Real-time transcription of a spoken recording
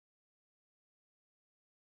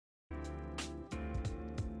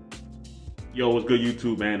Yo, what's good,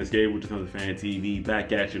 YouTube, man? It's Gabe with the Fan TV.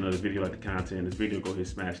 Back at you, another video like the content in this video. Go ahead,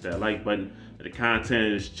 smash that like button. The content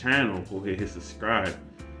in this channel, go ahead, hit subscribe.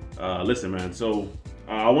 Listen, man. So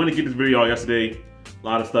I wanted to get this video out yesterday. A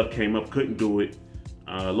lot of stuff came up, couldn't do it.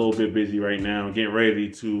 A little bit busy right now. Getting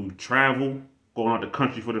ready to travel, going out the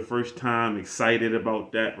country for the first time. Excited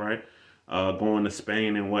about that, right? Going to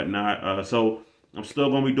Spain and whatnot. So I'm still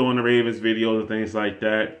going to be doing the Ravens videos and things like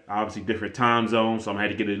that. Obviously, different time zones, so I'm going to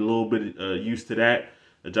have to get a little bit used to that,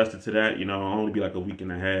 adjusted to that. You know, it'll only be like a week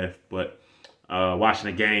and a half, but watching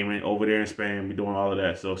the game over there in Spain, be doing all of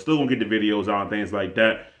that. So still going to get the videos out and things like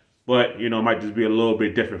that, but, you know, it might just be a little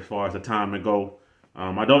bit different as far as the time to go.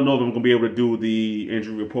 I don't know if I'm going to be able to do the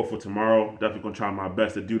injury report for tomorrow. Definitely going to try my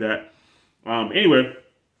best to do that. Anyway,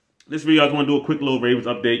 this video, I just want to do a quick little Ravens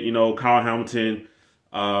update. You know, Kyle Hamilton,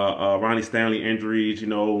 Ronnie Stanley injuries, you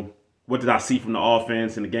know, what did I see from the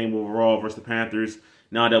offense in the game overall versus the Panthers?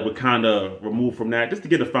 Now that we're kind of removed from that, just to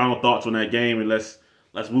get the final thoughts on that game, and let's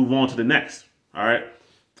move on to the next. All right.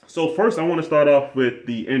 So first, I want to start off with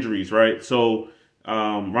the injuries, right? So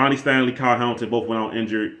Ronnie Stanley, Kyle Hamilton both went out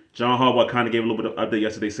injured. John Harbaugh kind of gave a little bit of update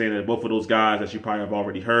yesterday saying that both of those guys, as you probably have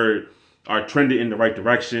already heard, are trending in the right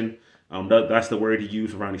direction. That's the word he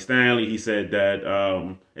used for Ronnie Stanley. He said that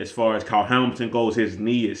as far as Kyle Hamilton goes, his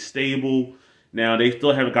knee is stable. Now, they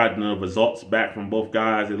still haven't gotten the results back from both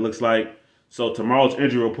guys, it looks like. So tomorrow's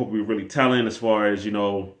injury report will be really telling as far as, you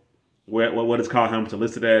know, what is Kyle Hamilton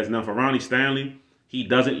listed as. Now, for Ronnie Stanley, he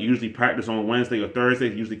doesn't usually practice on Wednesday or Thursday.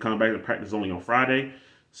 He usually comes back to practice only on Friday.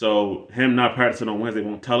 So him not practicing on Wednesday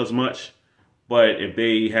won't tell us much. But if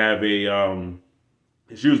they have a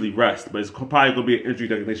it's usually rest, but it's probably going to be an injury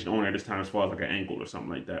designation on there this time as far as like an ankle or something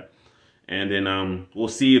like that. And then we'll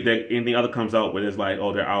see if anything other comes out where it's like,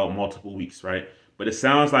 oh, they're out multiple weeks, right? But it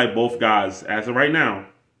sounds like both guys, as of right now,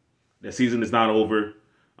 their season is not over.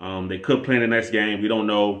 They could play in the next game. We don't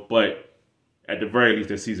know. But at the very least,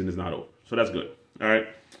 their season is not over. So that's good. All right.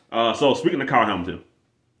 So speaking of Kyle Hamilton,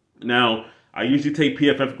 now I usually take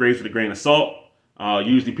PFF grades with a grain of salt.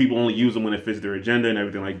 Usually people only use them when it fits their agenda and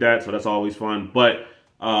everything like that. So that's always fun. But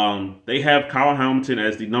they have Kyle Hamilton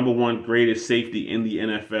as the #1 graded safety in the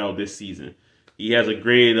NFL this season. He has a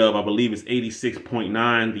grade of, I believe it's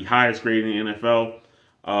 86.9, the highest grade in the NFL.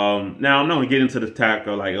 Now, I'm not going to get into the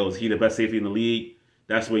tackle like, oh, is he the best safety in the league?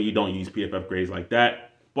 That's where you don't use PFF grades like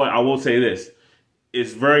that. But I will say this.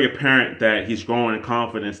 It's very apparent that he's growing in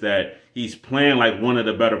confidence, that he's playing like one of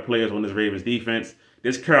the better players on this Ravens defense.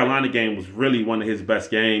 This Carolina game was really one of his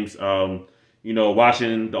best games. You know,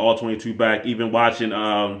 watching the All-22 back, even watching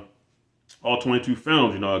All-22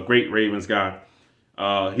 films, you know, a great Ravens guy.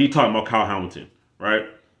 He talking about Kyle Hamilton, right?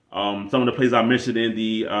 Some of the plays I mentioned in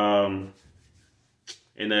the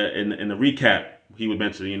recap, he would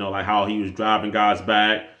mention, you know, like how he was driving guys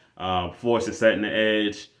back, forcing setting the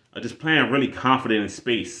edge, just playing really confident in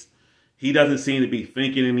space. He doesn't seem to be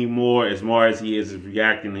thinking anymore as far as he is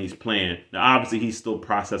reacting and he's playing. Now, obviously, he's still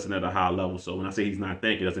processing at a high level. So when I say he's not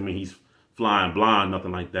thinking, it doesn't mean he's flying blind,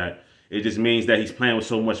 nothing like that. It just means that he's playing with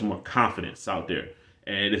so much more confidence out there.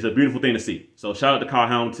 And it's a beautiful thing to see. So shout out to Kyle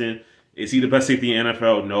Hamilton. Is he the best safety in the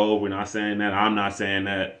NFL? No, we're not saying that. I'm not saying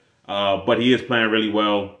that. But he is playing really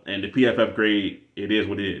well. And the PFF grade, it is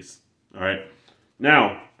what it is. All right.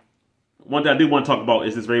 Now, one thing I do want to talk about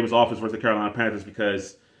is this Ravens offense versus the Carolina Panthers,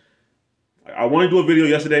 because I wanted to do a video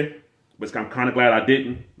yesterday, but I'm kind of glad I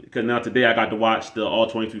didn't, because now today I got to watch the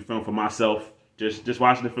All-22 film for myself, just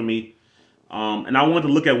watching it for me. And I wanted to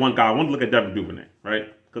look at one guy. I wanted to look at Duvernay,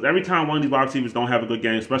 right? Because every time one of these wide receivers don't have a good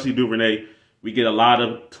game, especially Duvernay, we get a lot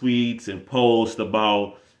of tweets and posts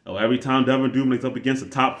about, oh, every time Duvernay's up against a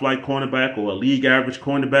top-flight cornerback or a league-average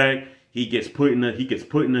cornerback, he gets put in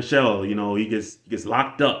the shell. You know, he gets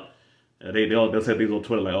locked up. They'll say things on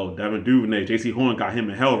Twitter like, oh, Duvernay, J.C. Horn got him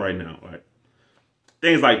in hell right now, right?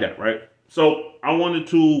 Things like that, right? So I wanted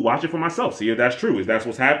to watch it for myself, see if that's true. Is that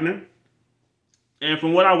what's happening? And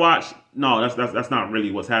from what I watched, no, that's not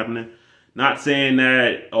really what's happening. Not saying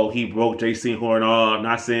that, oh, he broke J.C. Horn off.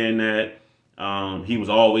 Not saying that he was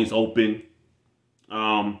always open.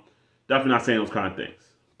 Definitely not saying those kind of things.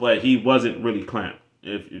 But he wasn't really clamped,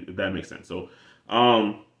 if that makes sense. So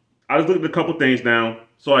I just looked at a couple things now.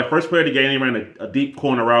 So I first played the game, he ran a deep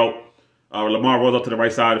corner route. Lamar rolls up to the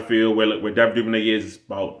right side of the field where Duvernay is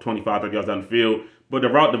about 25, 30 yards down the field. But the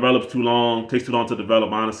route develops too long, takes too long to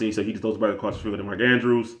develop, honestly, so he just goes back across the field to Mark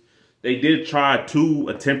Andrews. They did try 2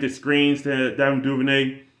 attempted screens to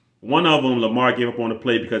Duvernay. One of them, Lamar gave up on the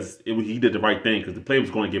play because he did the right thing, because the play was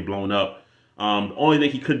going to get blown up. The only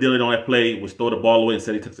thing he could do on that play was throw the ball away and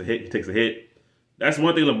said he takes a hit. That's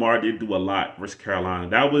one thing Lamar did do a lot versus Carolina.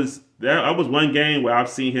 That was one game where I've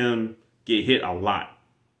seen him get hit a lot.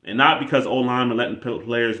 And not because O-linemen letting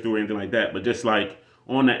players do or anything like that, but just like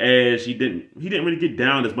on the edge, he didn't really get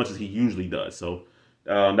down as much as he usually does. So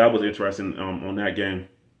that was interesting on that game.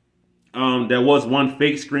 There was one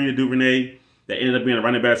fake screen to Duvernay that ended up being a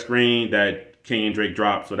running back screen that Kenyon Drake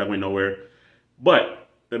dropped, so that went nowhere. But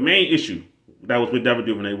the main issue that was with Devin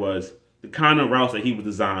Duvernay was the kind of routes that he was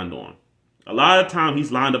designed on. A lot of time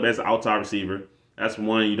he's lined up as an outside receiver. That's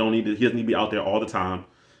one. He doesn't need to be out there all the time.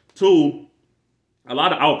 Two, a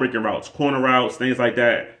lot of outbreaking routes, corner routes, things like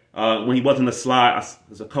that. When he wasn't a slot,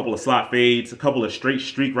 there's a couple of slot fades, a couple of straight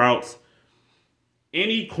streak routes.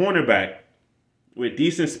 Any cornerback with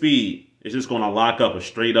decent speed is just going to lock up a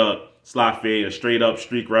straight up slot fade, a straight up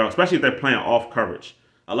streak route, especially if they're playing off coverage.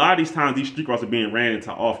 A lot of these times, these streak routes are being ran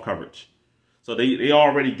into off coverage. So they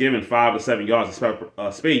already given 5 to 7 yards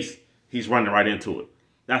of space. He's running right into it.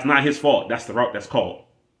 That's not his fault. That's the route that's called,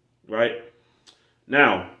 right?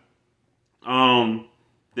 Now,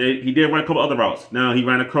 he did run a couple other routes. Now, he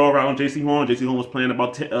ran a curl route on J.C. Horn. J.C. Horn was playing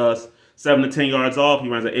about 7 to 10 yards off. He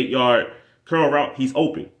runs an 8-yard curl route. He's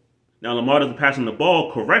open. Now, Lamar doesn't pass him the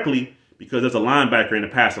ball correctly because there's a linebacker in the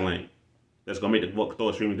passing lane. That's going to make the throw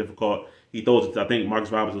extremely difficult. He throws it to, I think,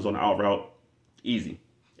 Marcus Robinson was on the out route. Easy.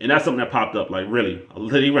 And that's something that popped up, like, really.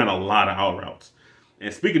 He ran a lot of out routes.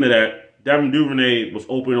 And speaking of that, Devin Duvernay was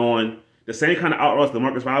open on the same kind of out routes that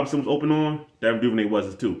Marcus Robinson was open on. Devin Duvernay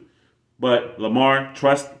was too. But Lamar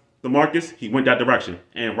trusts DeMarcus. He went that direction,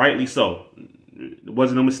 and rightly so. It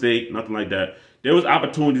wasn't a mistake, nothing like that. There was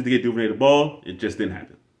opportunities to get Duvernay the ball. It just didn't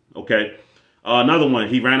happen. Okay. Another one,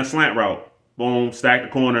 he ran a slant route. Boom, stacked the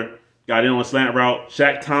corner, got in on a slant route.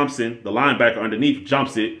 Shaq Thompson, the linebacker underneath,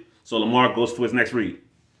 jumps it. So Lamar goes to his next read.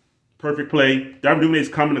 Perfect play. Devin Duvernay's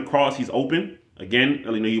coming across. He's open. Again,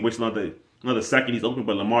 he waits another second. He's open,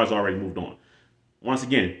 but Lamar's already moved on. Once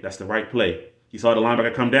again, that's the right play. He saw the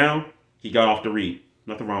linebacker come down. He got off the read.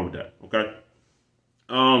 Nothing wrong with that, okay?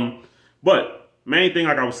 But main thing,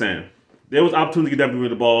 like I was saying, there was opportunity to get Devin Duvernay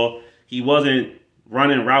the ball. He wasn't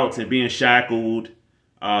running routes and being shackled.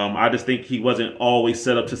 I just think he wasn't always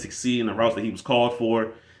set up to succeed in the routes that he was called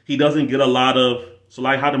for. He doesn't get a lot of, so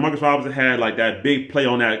like how DeMarcus Robinson had like that big play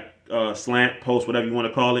on that slant, post, whatever you want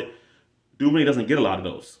to call it. Duvernay doesn't get a lot of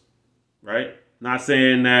those, right? Not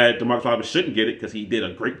saying that DeMarcus Robinson shouldn't get it because he did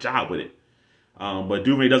a great job with it. But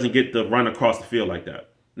Duvernay doesn't get the run across the field like that.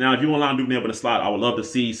 Now, if you want to line Duvernay up in the slot, I would love to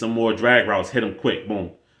see some more drag routes, hit him quick,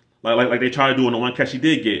 boom. Like they tried to do on the one catch he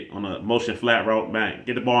did get on a motion flat route, bang,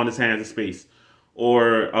 get the ball in his hands in space.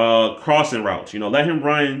 Or crossing routes, let him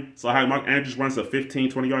run. So how Mark Andrews runs a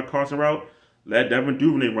 15, 20-yard crossing route, let Devin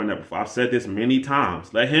Duvernay run that before. I've said this many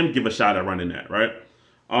times. Let him give a shot at running that, right?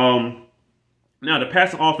 Now, the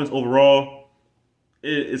passing offense overall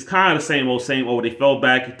is kind of the same old. They fell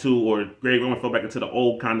back into, or Greg Roman fell back into the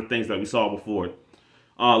old kind of things that we saw before.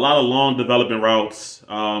 A lot of long developing routes.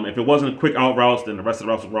 If it wasn't quick out routes, then the rest of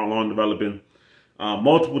the routes were long developing.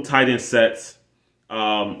 Multiple tight end sets.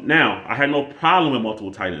 Now, I had no problem with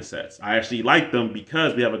multiple tight end sets. I actually like them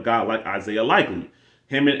because we have a guy like Isaiah Likely.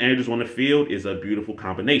 Him and Andrews on the field is a beautiful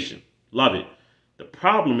combination. Love it. The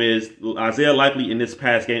problem is Isaiah Likely in this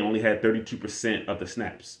past game only had 32% of the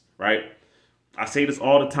snaps, right? I say this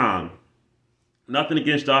all the time. Nothing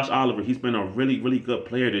against Josh Oliver. He's been a really, really good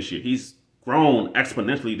player this year. He's grown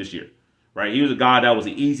exponentially this year, right? He was a guy that was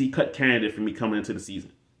an easy cut candidate for me coming into the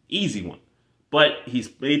season. Easy one. But he's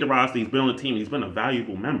made the roster. He's been on the team. He's been a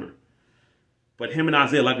valuable member. But him and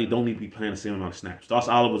Isaiah Likely don't need to be playing the same amount of snaps. Josh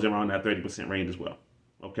Oliver was around that 30% range as well.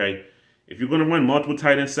 Okay? If you're going to run multiple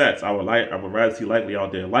tight end sets, I would rather see Likely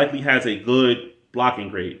out there. Likely has a good blocking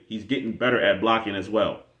grade. He's getting better at blocking as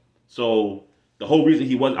well. So the whole reason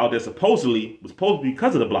he wasn't out there supposedly was supposed to be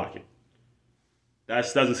because of the blocking. That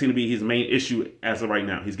doesn't seem to be his main issue as of right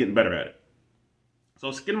now. He's getting better at it. So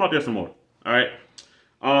let's get him out there some more. All right?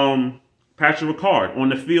 Patrick Ricard on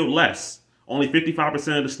the field less. Only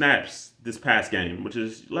 55% of the snaps this past game, which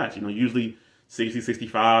is less. Usually 60,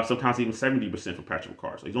 65, sometimes even 70% for Patrick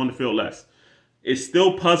Ricard. So he's on the field less. It's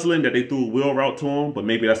still puzzling that they threw a wheel route to him, but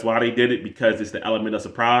maybe that's why they did it, because it's the element of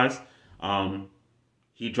surprise.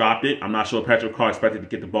 He dropped it. I'm not sure Patrick Ricard expected to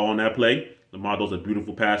get the ball on that play. Lamar throws a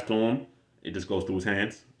beautiful pass to him. It just goes through his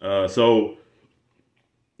hands. It's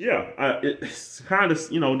kind of,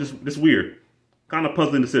 just weird. Kind of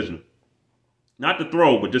puzzling decision. Not the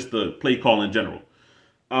throw, but just the play call in general.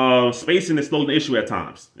 Spacing is still an issue at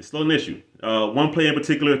times. It's still an issue. One play in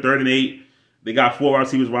particular, 3rd and 8. They got 4 wide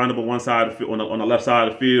receivers lined up on one side of the field, on the left side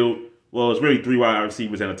of the field. Well, it's really 3 wide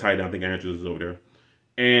receivers and a tight end. I think Andrews is over there.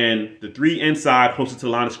 And the 3 inside, closer to the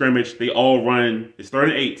line of scrimmage, they all run, it's 3rd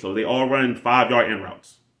and 8, so they all run 5-yard in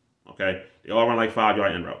routes. Okay? They all run like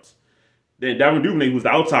 5-yard in routes. Then Duvernay, who's the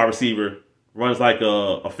outside receiver, runs like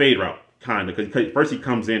a fade route, kind of. Because first he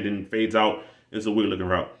comes in, then fades out. It's a weird looking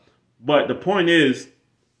route. But the point is,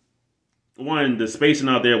 one, the spacing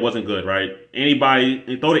out there wasn't good, right?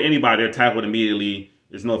 Anybody, throw to anybody, they're tackled immediately.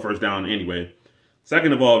 There's no first down anyway.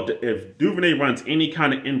 Second of all, if Duvernay runs any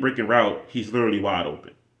kind of in-breaking route, he's literally wide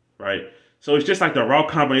open, right? So it's just like the route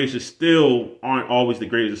combinations still aren't always the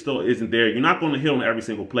greatest. It still isn't there. You're not going to hit on every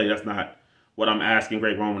single play. That's not what I'm asking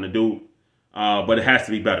Greg Roman to do. But it has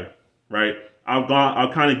to be better, right?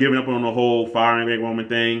 I've kind of given up on the whole firing Greg Roman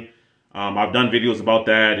thing. I've done videos about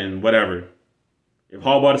that and whatever. If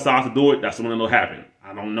Harbaugh decides to do it, that's when it'll happen.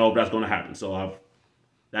 I don't know if that's going to happen. So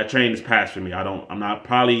that train is passed for me. I'm not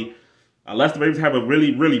probably, unless the Ravens have a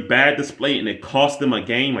really, really bad display and it costs them a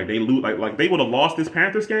game, like they lose, like they would have lost this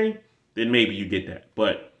Panthers game, then maybe you get that.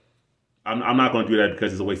 But I'm not going to do that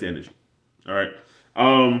because it's a waste of energy. All right.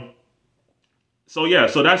 So yeah,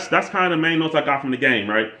 so that's kind of the main notes I got from the game,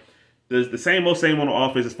 right? The same on the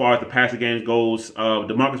offense as far as the passing game goes.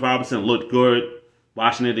 DeMarcus Robinson looked good.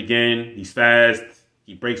 Watching it again, he's fast.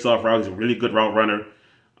 He breaks off routes. He's a really good route runner.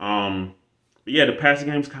 But yeah, the passing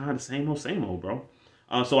game's kind of the same old, bro.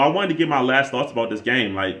 So I wanted to give my last thoughts about this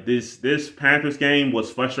game. Like this Panthers game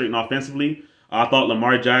was frustrating offensively. I thought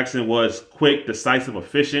Lamar Jackson was quick, decisive,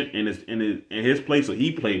 efficient in his play, so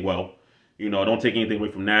he played well. You know, don't take anything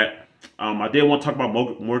away from that. I did want to talk about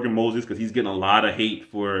Morgan Moses because he's getting a lot of hate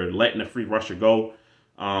for letting a free rusher go.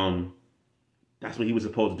 That's what he was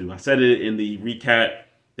supposed to do. I said it in the recap.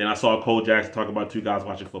 Then I saw Cole Jackson talk about two guys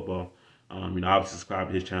watching football. You know, obviously subscribe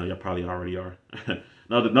to his channel. Y'all probably already are.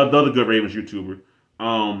 another good Ravens YouTuber.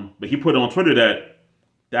 But he put on Twitter that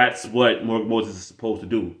that's what Morgan Moses is supposed to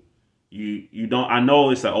do. You don't. I know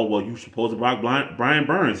it's like, oh well, you're supposed to block Brian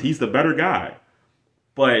Burns. He's the better guy,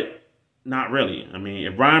 but not really. I mean,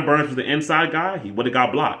 if Brian Burns was the inside guy, he would have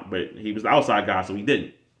got blocked, but he was the outside guy, so he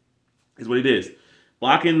didn't. Is what it is.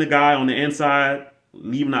 Blocking the guy on the inside,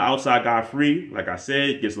 leaving the outside guy free, like I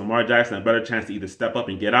said, gives Lamar Jackson a better chance to either step up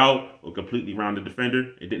and get out or completely round the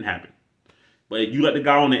defender. It didn't happen. But if you let the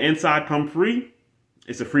guy on the inside come free,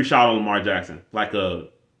 it's a free shot on Lamar Jackson, like a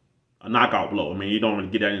knockout blow. I mean, you don't really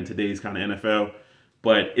get that in today's kind of NFL,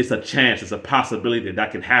 but it's a chance, it's a possibility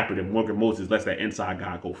that can happen if Morgan Moses lets that inside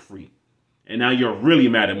guy go free. And now you're really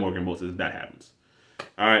mad at Morgan Moses if that happens.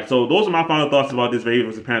 All right, so those are my final thoughts about this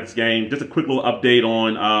Ravens and Panthers game. Just a quick little update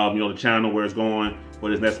on the channel, where it's going, what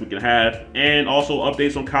this next week and a half, and also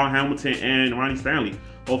updates on Kyle Hamilton and Ronnie Stanley.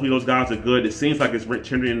 Hopefully those guys are good. It seems like it's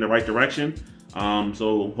trending in the right direction.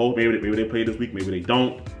 So hope maybe they play this week, maybe they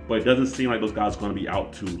don't, but it doesn't seem like those guys are going to be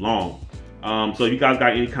out too long. So if you guys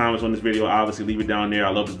got any comments on this video, obviously leave it down there. I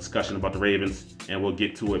love the discussion about the Ravens, and we'll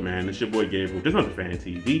get to it, man. It's your boy Gabriel, just another Fan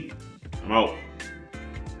TV. I'm out.